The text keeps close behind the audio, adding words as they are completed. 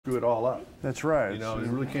screw it all up. That's right. You know, it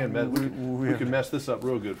really can mess. We can mess this up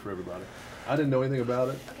real good for everybody. I didn't know anything about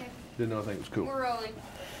it. Okay. Didn't know anything was cool. We're rolling.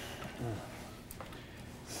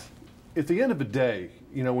 At the end of the day,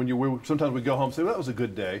 you know, when sometimes we go home and say, well, that was a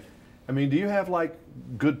good day. I mean, do you have like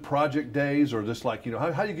good project days, or just like, you know,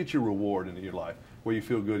 how do you get your reward in your life where you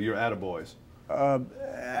feel good? You're attaboys.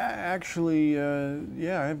 Actually,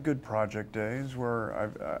 yeah, I have good project days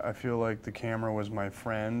where I feel like the camera was my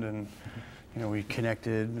friend, and you know, we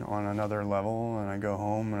connected on another level, and I go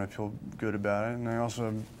home and I feel good about it. And I also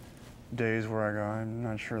have days where I go, I'm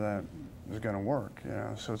not sure that is going to work, you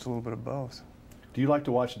know, so it's a little bit of both. Do you like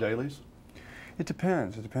to watch dailies? It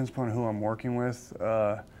depends. It depends upon who I'm working with.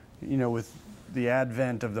 You know, with the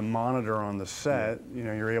advent of the monitor on the set, you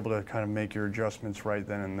know, you're able to kind of make your adjustments right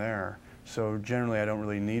then and there. So generally, I don't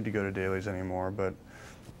really need to go to dailies anymore, but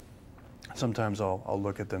sometimes I'll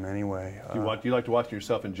look at them anyway. Do you like to watch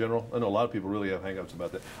yourself in general? I know a lot of people really have hang-ups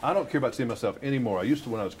about that. I don't care about seeing myself anymore. I used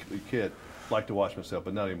to, when I was a kid, like to watch myself,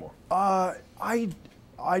 but not anymore. I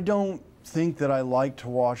don't think that I like to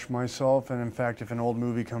watch myself, and in fact, if an old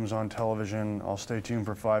movie comes on television, I'll stay tuned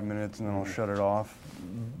for 5 minutes and then I'll shut it off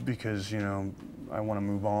because, you know, I want to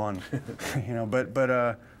move on. You know,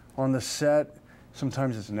 but on the set,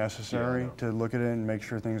 sometimes it's necessary to look at it and make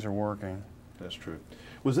sure things are working. That's true.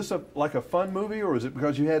 Was this like a fun movie, or is it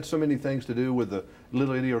because you had so many things to do with the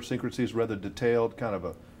little idiosyncrasies, rather detailed, kind of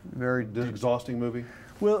a very exhausting movie?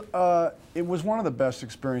 Well, it was one of the best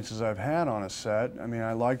experiences I've had on a set. I mean,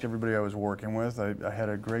 I liked everybody I was working with. I had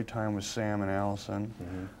a great time with Sam and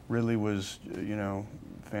Alison. Ridley was, you know,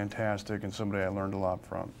 fantastic and somebody I learned a lot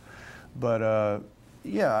from. But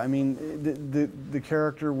yeah, I mean, the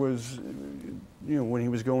character was, you know, when he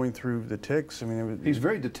was going through the tics, I mean, he's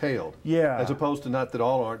very detailed. Yeah. As opposed to, not that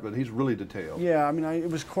all aren't, but he's really detailed. Yeah, I mean, it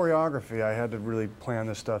was choreography. I had to really plan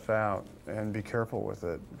this stuff out and be careful with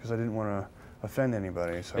it because I didn't want to offend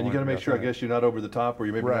anybody. So and you got to make sure, I guess, you're not over the top, or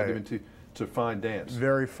you're maybe not giving to fine dance.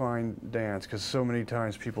 Very fine dance, because so many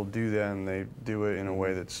times people do that and they do it in a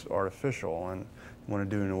way that's artificial and want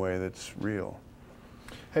to do it in a way that's real.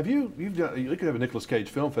 Have you could have a Nicolas Cage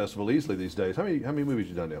Film Festival easily these days. How many movies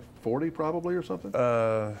have you done now? 40 probably, or something?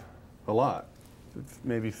 A lot.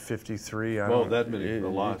 Maybe 53. Well, that many, a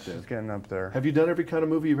lot. It's getting up there. Have you done every kind of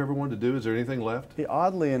movie you've ever wanted to do? Is there anything left? Yeah,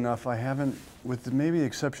 oddly enough, I haven't, with maybe the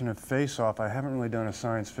exception of Face Off, I haven't really done a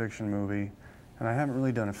science fiction movie, and I haven't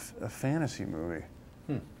really done a fantasy movie,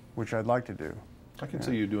 which I'd like to do. I can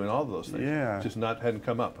see you doing all of those things. Yeah. Just hadn't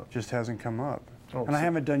come up. Just hasn't come up. Oh, and I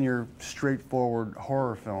haven't done your straightforward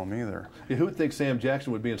horror film either. Yeah, who would think Sam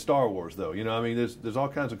Jackson would be in Star Wars, though? You know, I mean, there's all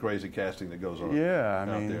kinds of crazy casting that goes on. Yeah, out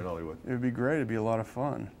there in Hollywood. It would be great. It'd be a lot of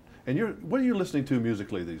fun. And what are you listening to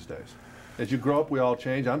musically these days? As you grow up, we all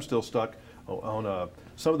change. I'm still stuck on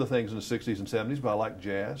some of the things in the '60s and '70s, but I like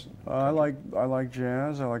jazz. I like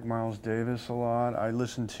jazz. I like Miles Davis a lot. I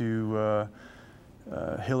listen to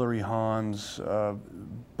Hilary Hahn's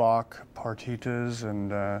Bach partitas,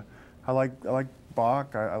 and I like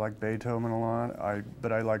Bach. I like Beethoven a lot.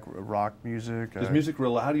 But I like rock music. Does music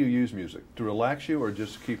how do you use music? To relax you, or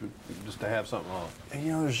just keep it, just to have something on?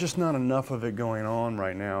 You know, there's just not enough of it going on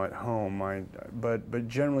right now at home. But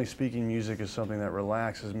generally speaking, music is something that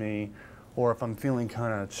relaxes me. Or if I'm feeling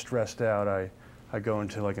kind of stressed out, I go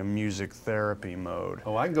into like a music therapy mode.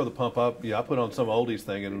 Oh, I can go the pump up. Yeah, I put on some oldies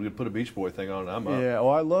thing and we put a Beach Boy thing on and I'm up. Yeah, well,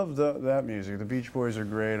 I love that music. The Beach Boys are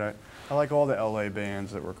great. I like all the LA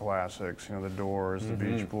bands that were classics. You know, the Doors, the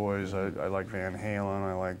Beach Boys. I like Van Halen.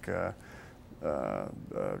 I like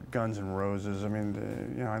Guns N' Roses. I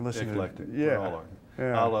mean, you know, I listen Eclectic. to... Yeah. We all are.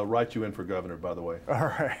 Yeah. I'll write you in for governor, by the way. All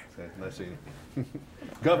right. Nice seeing you.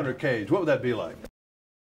 Governor Cage, what would that be like?